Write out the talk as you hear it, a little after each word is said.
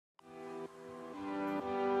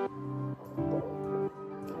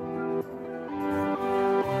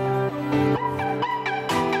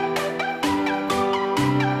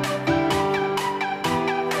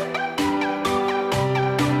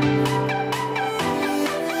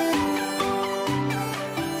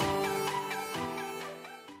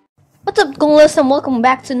Scholars, and welcome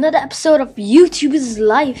back to another episode of YouTuber's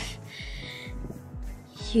Life.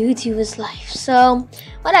 YouTuber's Life. So,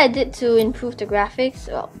 what I did to improve the graphics,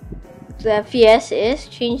 well, the FPS is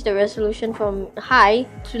change the resolution from high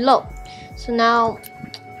to low. So now,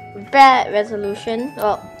 bad resolution,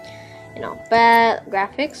 well, bad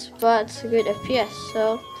graphics, but good FPS.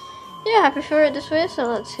 So, yeah, I prefer it this way. So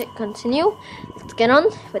let's hit continue. Let's get on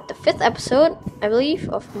with the 5th episode, I believe,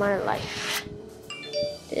 of my life.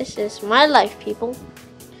 This is my life, people.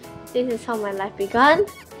 This is how my life began,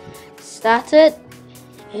 started,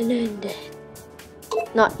 and ended.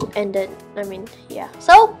 Not ended, I mean, yeah.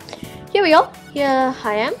 So, here we go. Here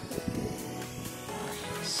I am.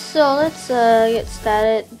 So, let's get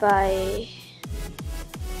started by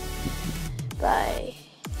I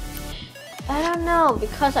don't know,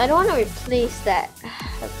 because I don't want to replace that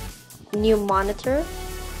new monitor.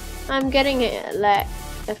 I'm getting it like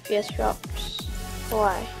FPS drops.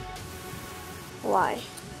 Why?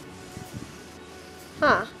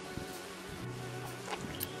 Huh.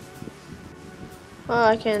 Well,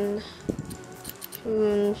 I can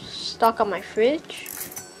stock up my fridge.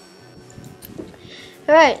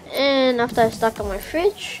 Alright, and after I stock up my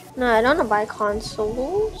fridge, no, I don't want to buy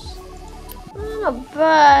consoles. I want to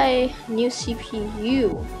buy new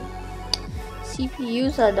CPU.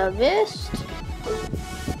 CPUs are the best.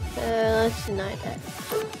 Let's deny that.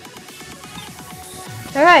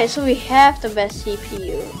 Alright, so we have the best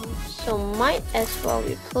CPU. So might as well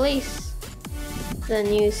replace the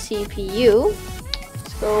new CPU.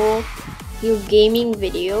 Let's go new gaming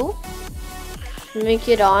video. Make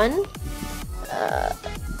it on.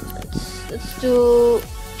 Let's do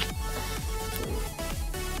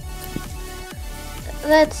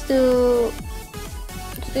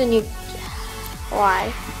new.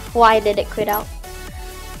 Why did it quit out?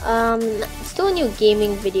 Let's do a new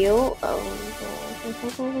gaming video.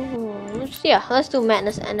 Yeah, let's do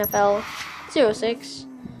Madness NFL 06.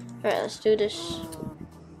 Alright, let's do this.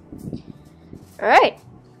 Alright.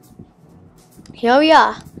 Here we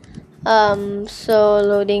are. So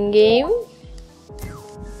loading game.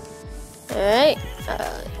 Alright.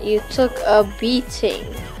 You took a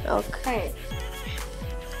beating. Okay.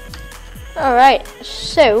 Alright,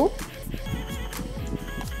 so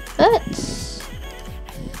let's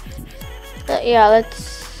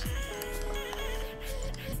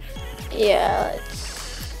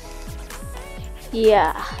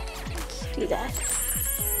do that.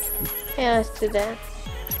 Yeah, let's do that.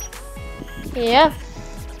 Yep.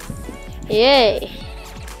 Yay.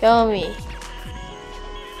 Show me.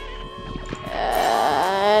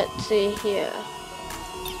 Let's see here.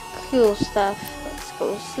 Cool stuff. Let's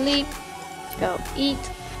go sleep. Go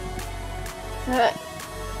eat. Alright.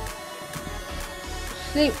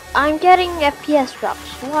 Sleep. I'm getting FPS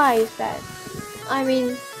drops. Why is that? I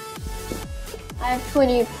mean, I have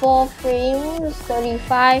 24 frames,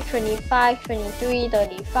 35, 25, 23,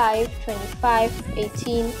 35, 25,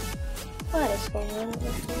 18. What is going on with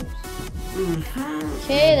the frames?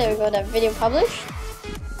 Okay, there we go. That video published.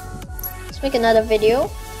 Let's make another video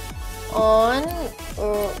on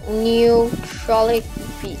neutralic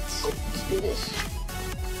beats. Let's do this.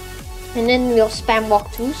 And then we'll spam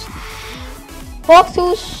walkthroughs.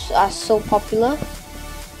 Walkthroughs are so popular.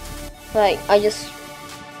 Like, I just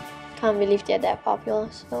can't believe they're that popular.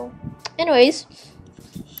 So, anyways,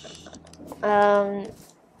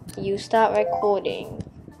 you start recording.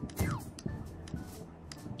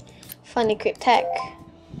 Funny Crypt Tech.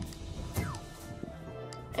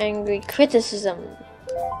 Angry criticism.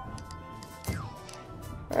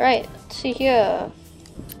 Alright, let's see here.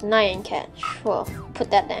 Nine catch. Well, put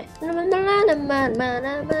that there.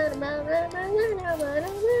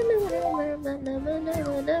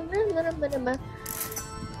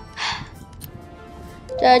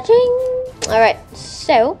 Judging. Alright,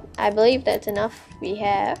 so I believe that's enough. We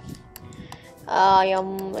have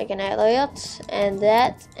we can add layouts and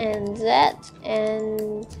that and that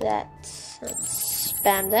and that. Let's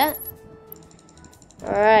spam that.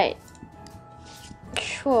 Alright.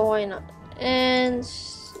 Sure, why not? And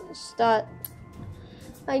start.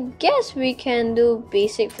 I guess we can do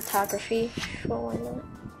basic photography. Sure, why not?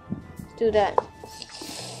 Let's do that.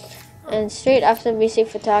 And straight after basic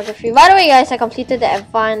photography. By the way, guys, I completed the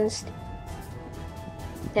advanced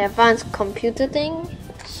computer thing.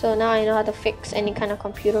 So now I know how to fix any kind of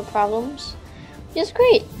computer problems. Which is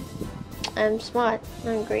great. I'm smart.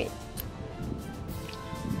 I'm great.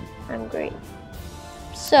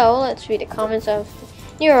 So let's read the comments of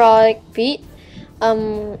Neurotic Beat.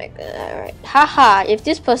 Alright. Haha, if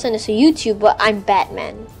this person is a YouTuber, I'm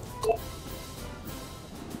Batman. Okay.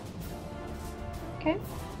 Okay.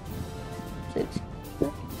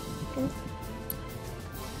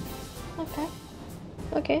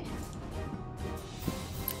 Okay.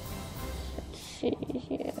 Let's see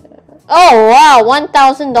here. Oh wow,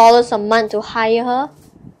 $1,000 a month to hire her.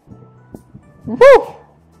 Woo!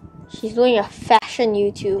 She's doing a fashion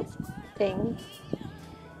YouTube thing.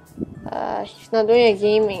 She's not doing a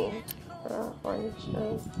gaming one.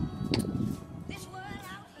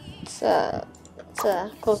 So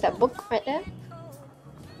let's close that book right there.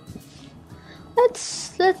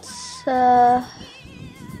 Let's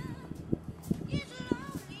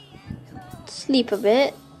sleep a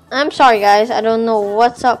bit. I'm sorry guys, I don't know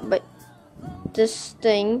what's up, but this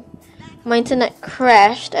thing, my internet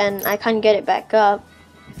crashed and I can't get it back up,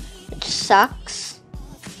 which sucks.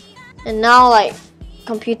 And now like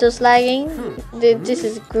computer's lagging. This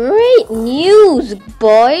is great news,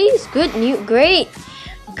 boys. Great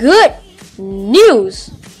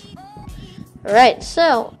news. Alright,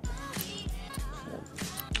 so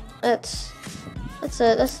let's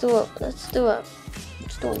do a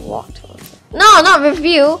walkthrough. No, not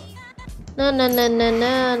review. No,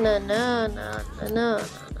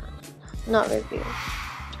 not review.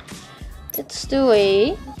 Let's do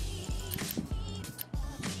a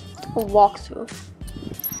walkthrough.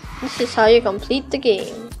 This is how you complete the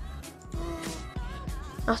game.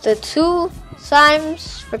 After 2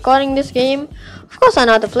 times recording this game, of course I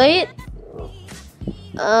know how to play it.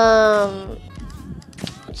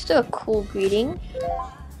 Let's do a cool greeting.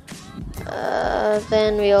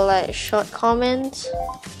 Then we'll like short comments.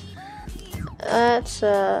 Let's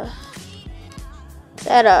add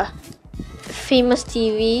a famous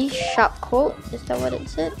TV sharp quote. Is that what it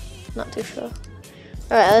said? Not too sure.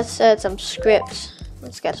 Alright, let's add some script.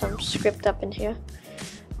 Let's get some script up in here.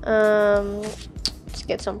 Let's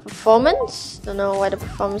get some performance. Don't know why the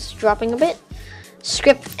performance is dropping a bit.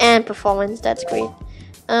 Script and performance, that's great.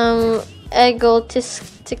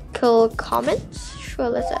 Egotistical comments. Sure,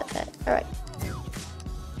 let's add that. Alright.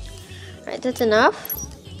 Alright, that's enough.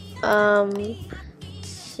 Let's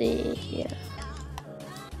see here.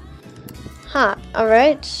 Huh,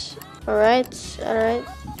 alright.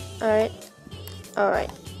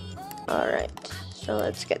 So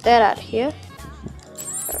let's get that out of here.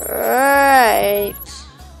 Alright.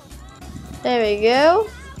 There we go.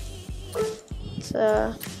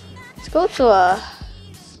 Let's go to a...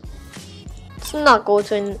 Let's not go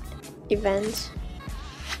to an event.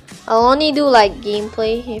 I'll only do like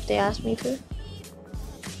gameplay if they ask me to.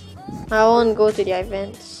 I won't go to the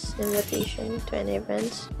events. Invitation to any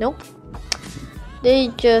events. Nope. They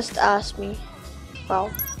just asked me.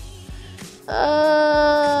 Wow.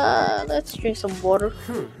 Let's drink some water.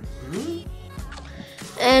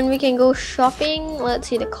 And we can go shopping. Let's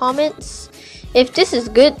see the comments. If this is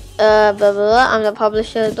good, blah blah blah, I'm the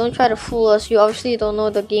publisher. Don't try to fool us. You obviously don't know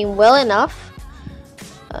the game well enough.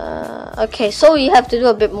 Okay, so we have to do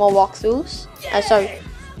a bit more walkthroughs. Sorry.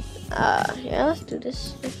 Yeah, let's do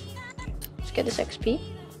this. Let's get this XP.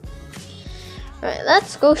 Alright,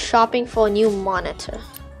 let's go shopping for a new monitor.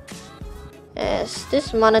 Yes,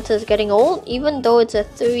 this monitor is getting old, even though it's a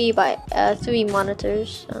 3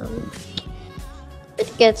 monitors.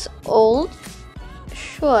 It gets old.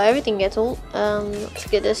 Sure, everything gets old. Let's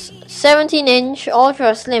get this 17-inch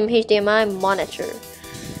ultra slim HDMI monitor.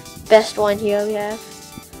 Best one here we have.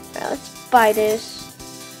 Right, let's buy this.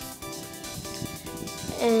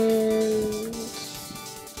 And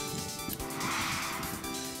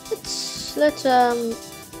let's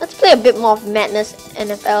play a bit more of Madness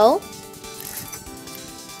NFL.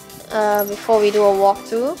 Before we do a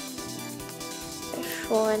walkthrough.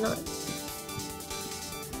 Sure, why not?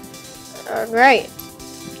 Alright.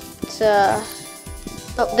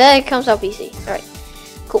 Oh, there comes our PC. Alright.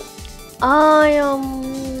 Cool.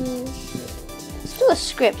 Let's do a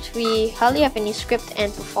script. We hardly have any script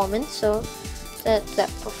and performance, so that's that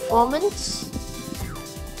performance.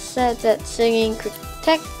 Set that singing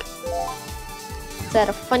tech. Set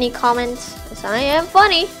a funny comment. Yes, I am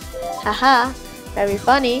funny. Haha. Very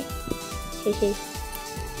funny. Hehe.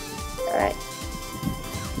 Alright.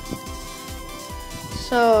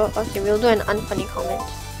 So, okay, we'll do an unfunny comment.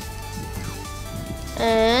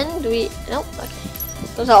 And nope, okay.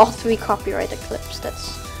 Those are all 3 copyrighted clips.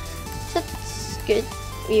 That's good.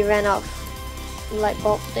 We ran out of light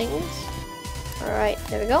bulb things. Alright,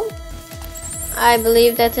 there we go. I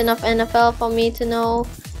believe that's enough NFL for me to know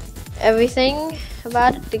everything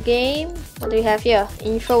about the game. What do we have here?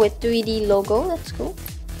 Intro with 3D logo. That's cool.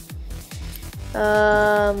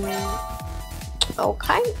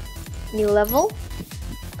 Okay. New level.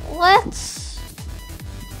 Let's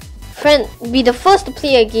be the first to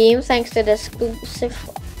play a game thanks to the exclusive.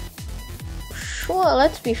 Sure,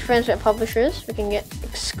 let's be friends with publishers. We can get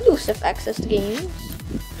exclusive access to games,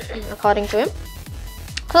 according to him.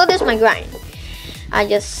 So this is my grind. I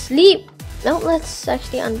just sleep. No, let's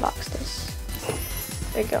actually unbox this.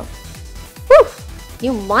 There we go. Woo!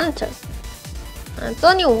 New monitor. It's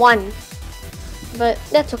only one, but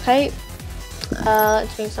that's okay.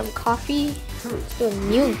 Let's drink some coffee. Let's do a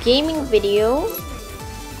new gaming video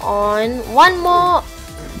on one more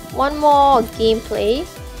gameplay,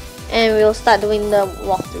 and we'll start doing the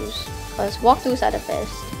walkthroughs because walkthroughs are the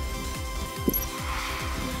best.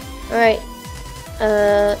 Alright,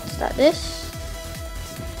 start this.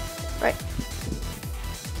 Right,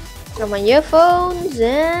 got my earphones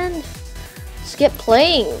and let's get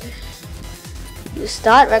playing. You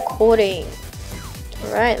start recording.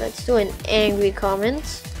 Alright, let's do an angry comment.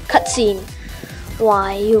 Cutscene.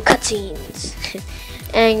 Why you cutscenes?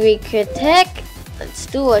 Angry critic. Let's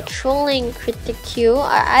do a trolling critic queue.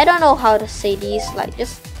 I don't know how to say these, like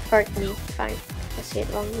just correct me if I say it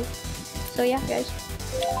wrongly. So yeah guys.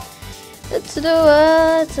 Let's do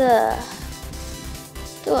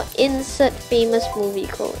an insert famous movie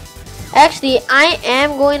code. Actually, I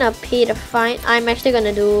am going to pay the fine. I'm actually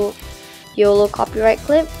gonna do YOLO copyright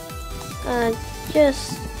clip.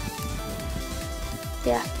 Just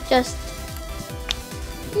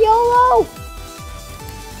YOLO.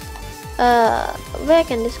 Where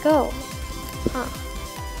can this go? Huh?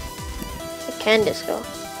 Where can this go?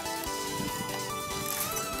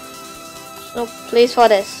 There's no place for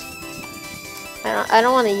this. I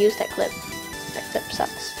don't want to use that clip. That clip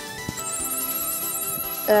sucks.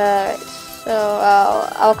 So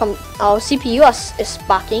our CPU is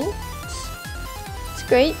sparking. It's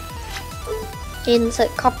great. Insert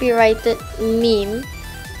copyrighted meme.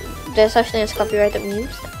 There's such thing as copyrighted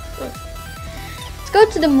memes. Let's go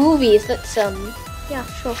to the movies. Let's yeah,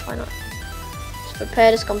 sure, why not? Let's prepare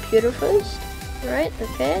this computer first. Alright,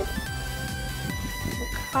 prepared.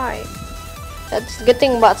 Okay. That's the good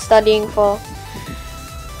thing about studying for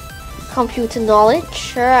computer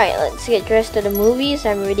knowledge. Alright, let's get dressed to the movies.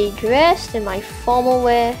 I'm already dressed in my formal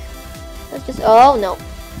wear. Let's just, oh no.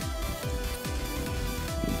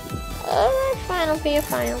 Alright, fine, okay,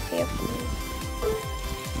 fine.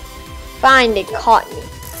 Fine, they caught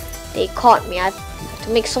me. I have to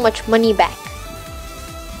make so much money back.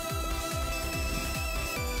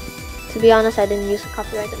 To be honest, I didn't use a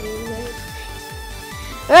copyrighted meme.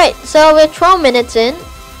 Alright, so we're 12 minutes in.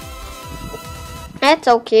 That's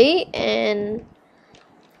okay, and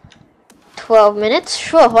 12 minutes,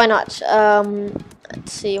 sure, why not?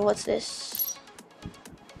 Let's see, what's this?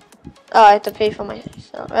 Oh, I have to pay for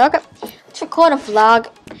myself. Okay, let's record a vlog.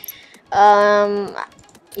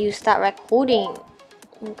 You start recording.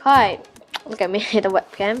 Okay, look at me the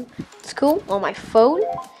webcam. It's cool on my phone.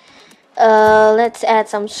 Let's add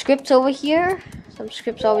some scripts over here. Some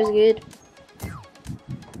scripts always good.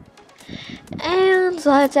 And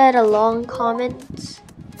so let's add a long comment.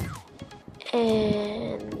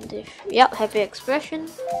 And yep, happy expression.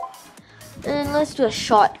 And let's do a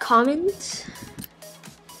short comment.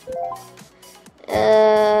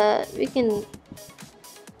 We can.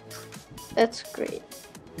 That's great.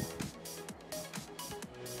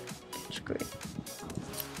 That's great.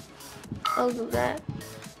 I'll do that.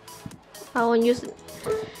 I won't use it.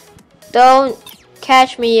 Don't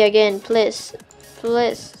catch me again, please.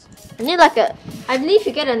 Please. I need like a. I believe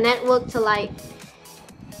you get a network to like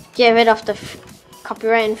get rid of the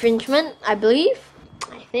copyright infringement. I believe.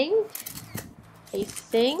 I think.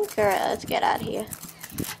 Alright, let's get out of here.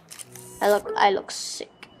 I look sick.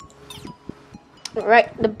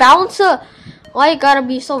 Alright, the bouncer. Why you gotta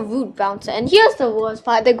be so rude, bouncer? And here's the worst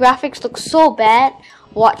part. The graphics look so bad.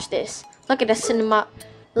 Watch this. Look at the cinema.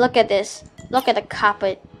 Look at this. Look at the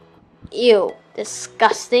carpet. Ew.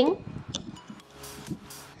 Disgusting.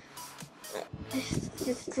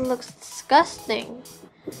 This looks disgusting.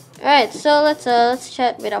 Alright, so let's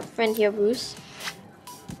chat with our friend here, Bruce.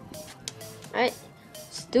 Alright,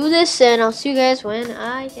 let's do this, and I'll see you guys when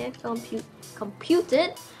I have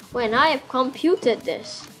computed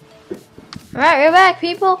this. Alright, we're back,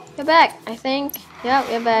 people. We're back, I think. Yeah,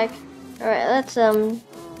 we're back. Alright, let's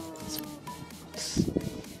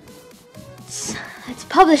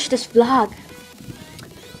publish this vlog.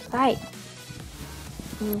 Right.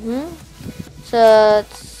 So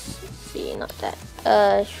let's see, not that.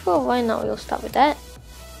 Sure, why not? We'll start with that.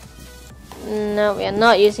 No, we are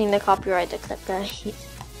not using the copyrighted clip, guys.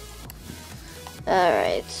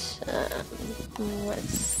 Alright.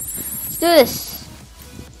 Let's do this.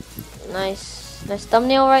 Nice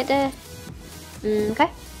thumbnail right there. Okay.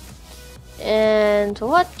 And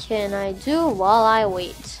what can I do while I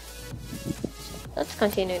wait? Let's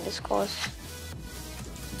continue this course.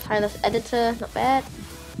 Tireless editor, not bad.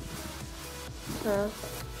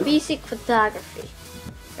 Basic photography.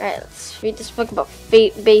 Alright, let's read this book about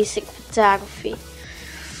basic photography.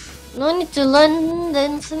 No need to learn the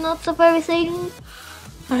ins and outs of everything.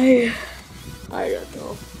 I don't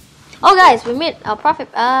know. Oh guys, we made our profit.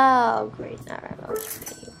 Oh great. Alright,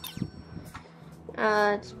 okay.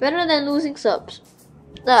 It's better than losing subs.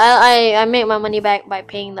 I make my money back by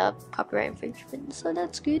paying the copyright infringement, so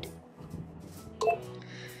that's good.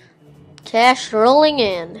 Cash rolling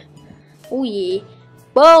in. Oh yeah.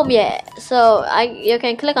 Boom, yeah. So you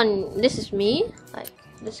can click on this is me. Like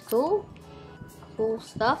this cool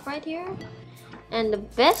stuff right here. And the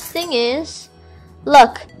best thing is,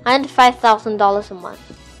 look, I earned $5,000 a month.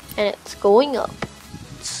 And it's going up.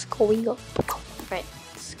 It's going up. Right,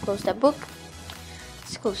 let's close that book.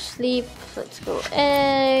 Let's go sleep. Let's go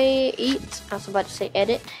eat. I was about to say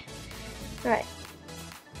edit. Alright.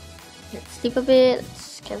 Let's sleep a bit.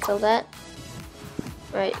 Let's cancel that.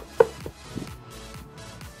 Right.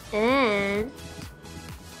 And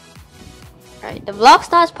right, the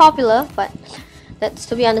vlog's not as popular, but that's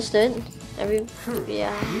to be understood.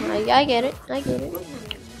 Yeah, I get it. I get it.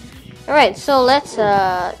 Alright, so let's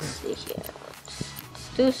see here. Let's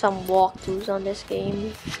do some walkthroughs on this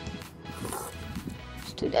game.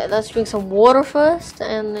 Let's do that. Let's drink some water first,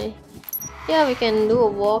 and yeah, we can do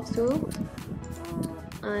a walkthrough.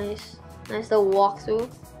 Nice little walkthrough.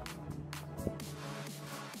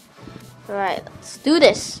 Alright, let's do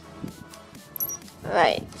this.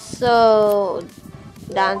 Alright, so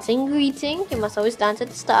dancing, greeting. You must always dance at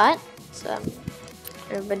the start. So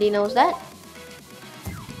everybody knows that.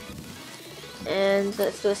 And so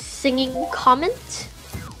let's do a singing comment.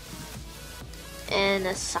 And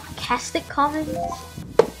a sarcastic comment.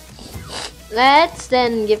 Let's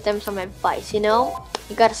then give them some advice, you know?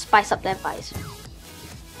 You gotta spice up the advice.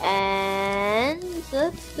 And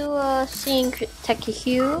let's do a singing techie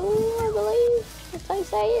hue, I believe. That's how you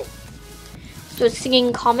say it. Let's do a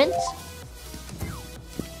singing comment.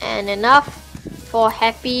 And enough for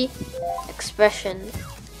happy expression.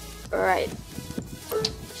 Right.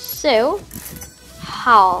 So,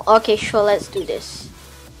 how? Okay, sure, let's do this.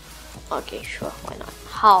 Okay, sure, why not?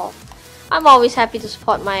 How? I'm always happy to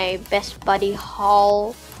support my best buddy,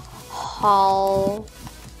 Hal.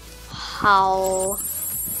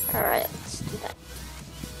 Alright, let's do that.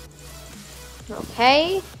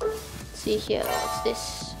 Okay. Let's see here, what's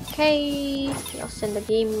this? Okay. I'll send the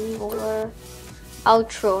game over.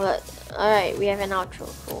 Outro. Alright, we have an outro.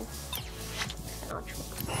 Cool. An outro.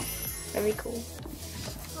 Very cool.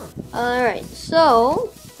 Alright,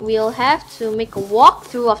 so we'll have to make a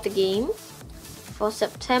walkthrough of the game for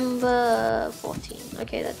September 14.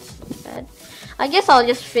 Okay, that's not bad. I guess I'll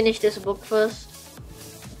just finish this book first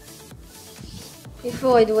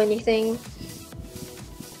before I do anything.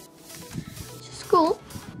 Just cool.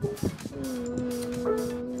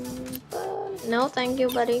 No, thank you,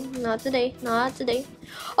 buddy. Not today. Not today.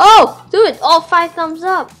 Oh, dude! All 5 thumbs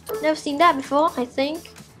up. Never seen that before, I think.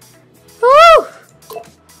 Woo!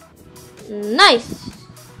 Nice.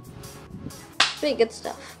 Pretty good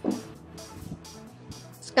stuff.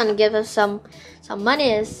 It's gonna give us some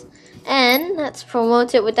monies, and let's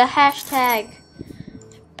promote it with the hashtag.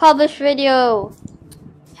 Publish video.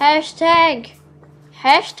 Hashtag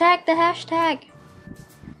the hashtag.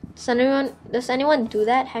 Does anyone do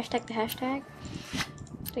that? Hashtag the hashtag?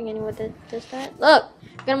 I think anyone does that. Look,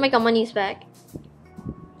 we're gonna make our monies back.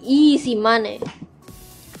 Easy money.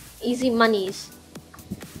 Easy monies.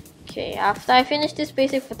 Okay, after I finish this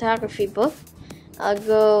basic photography book, I'll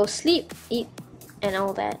go sleep, eat, and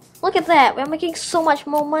all that. Look at that, we're making so much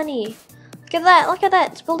more money. Look at that, look at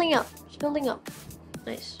that, it's building up. It's building up.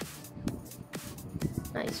 Nice.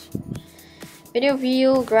 Nice. Video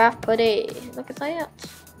view graph per day. Look at that.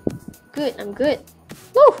 Good, I'm good.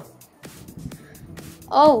 Woo!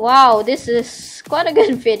 Oh wow, this is quite a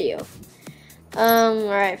good video.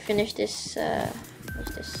 Alright, finish this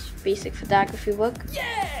basic photography book.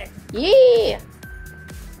 Yeah! Yeah!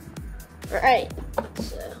 Right.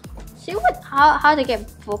 Let's see how to get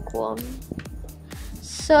bookworm.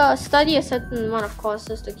 So study a certain amount of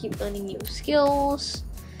courses to keep learning new skills.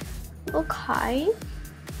 Okay.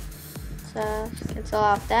 So cancel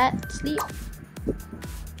off that. Sleep.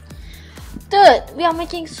 Dude, we are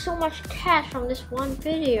making so much cash from this one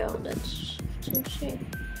video. That's insane.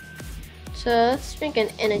 So let's drink an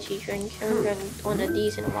energy drink. I haven't drank one of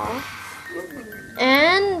these in a while.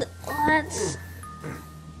 And let's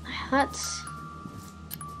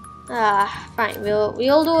fine. We'll do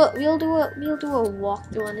a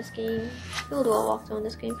walkthrough on this game. We'll do a walkthrough on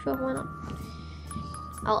this game. Sure, why not?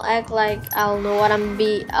 I'll act like I'll know what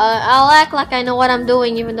I'll act like I know what I'm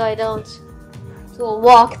doing, even though I don't. Do a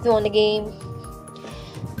walkthrough on the game.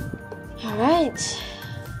 Alright.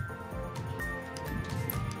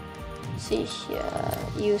 see here.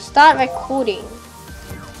 You start recording.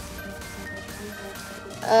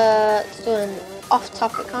 Let's do an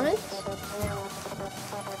off-topic comment.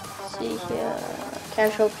 See here.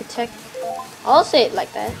 Casual critique. I'll say it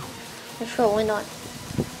like that. Sure, why not?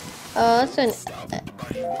 Let's do an.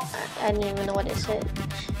 I didn't even know what it said.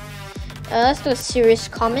 Let's do a serious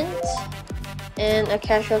comment and a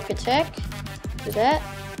casual critique. Do that.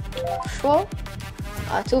 Sure.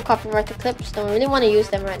 2 copyrighted clips. Don't really want to use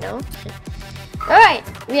them right now. Alright,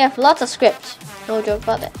 we have lots of script. No joke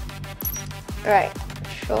about that. Alright,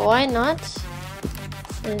 sure, why not?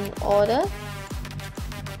 In order.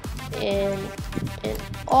 In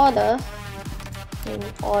order. In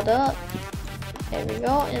order. There we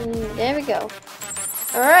go, and there we go.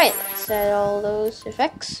 Alright, let's add all those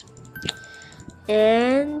effects.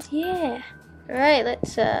 And yeah. Alright,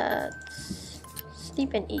 let's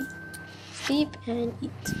sleep and eat. Sleep and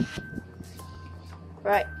eat.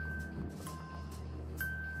 Right.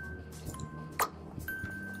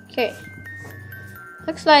 Okay.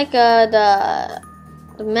 Looks like the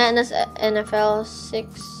Madness NFL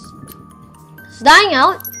 6 is dying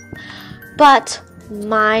out, but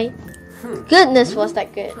my goodness, was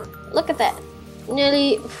that good! Look at that,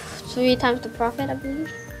 nearly 3 times the profit, I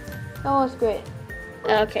believe. That was great.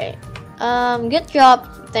 Okay. Good job.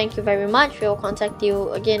 Thank you very much. We'll contact you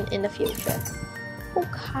again in the future.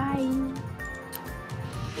 Okay.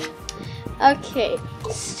 Okay.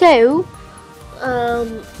 So,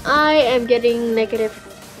 I am getting negative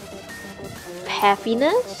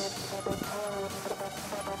happiness.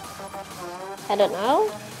 I don't know.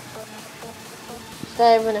 Is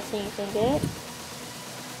that even a thing you can get?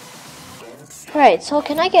 Right. So,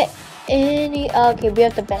 can I get any? Okay, we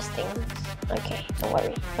have the best things. Okay, don't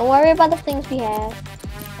worry. Don't worry about the things we have.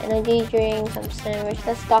 Energy drink, some sandwich.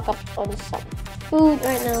 Let's stock up on some food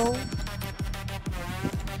right now.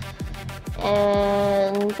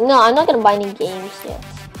 And no, I'm not gonna buy any games yet.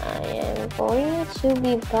 I am going to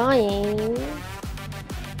be buying.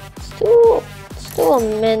 Let's do a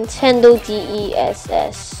Nintendo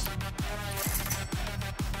DESS.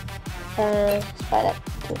 Let's buy that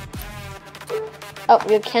too. Oh,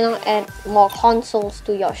 you cannot add more consoles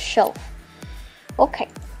to your shelf. Okay,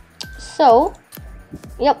 so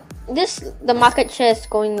yep, the market share is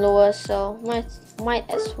going lower, so might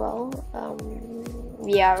as well.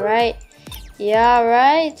 Yeah, right. Yeah,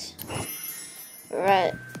 right.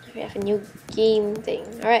 Right. We have a new game thing.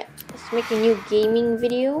 All right, let's make a new gaming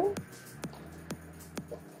video.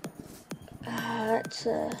 Let's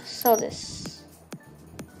sell this.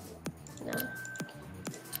 No.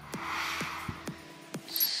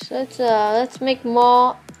 So let's make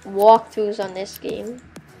more walkthroughs on this game.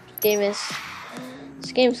 This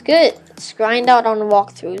game's good. Let's grind out on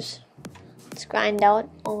walkthroughs.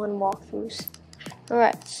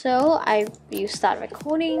 Alright, so you start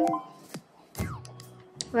recording.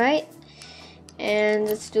 Right? And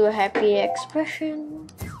let's do a happy expression.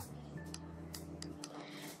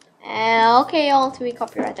 Okay, all 3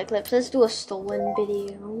 copyrighted clips. Let's do a stolen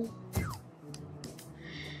video.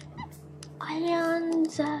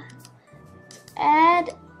 And add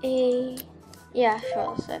a, yeah, sure,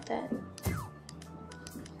 let's add that.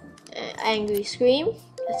 Angry scream.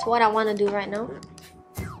 That's what I want to do right now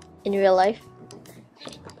in real life.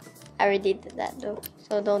 I already did that though,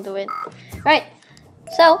 so don't do it. Right,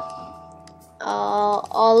 so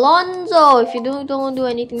Alonzo, if you don't do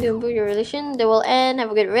anything to improve your relation, they will end.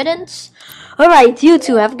 Have a good riddance. Alright, you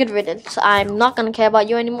two, have a good riddance. I'm not gonna care about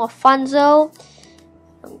you anymore, Funzo.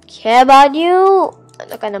 I don't care about you. I'm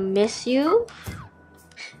not gonna miss you.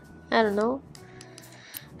 I don't know.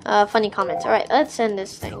 Funny comments. Alright, let's end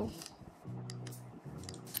this thing.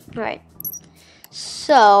 Alright.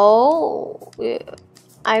 So,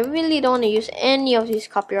 I really don't want to use any of these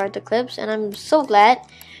copyrighted clips, and I'm so glad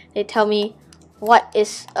they tell me what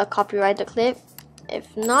is a copyrighted clip.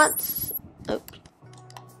 If not,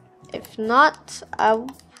 I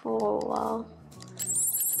will, well,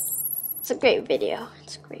 it's a great video.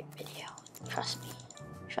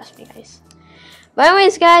 Trust me, guys. But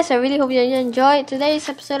anyways, guys, I really hope you enjoyed today's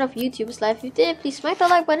episode of YouTuber's Life. If you did, please smack the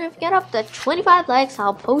like button. If you get up to 25 likes,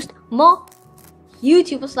 I'll post more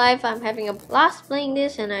YouTuber's Life. I'm having a blast playing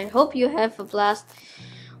this, and I hope you have a blast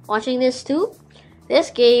watching this too. This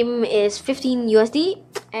game is 15 USD,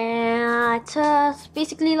 and it's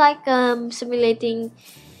basically like simulating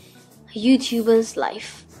a YouTuber's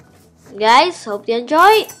life. Guys, hope you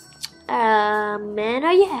enjoyed. And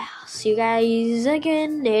yeah, see you guys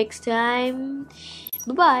again next time.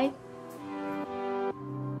 Bye bye.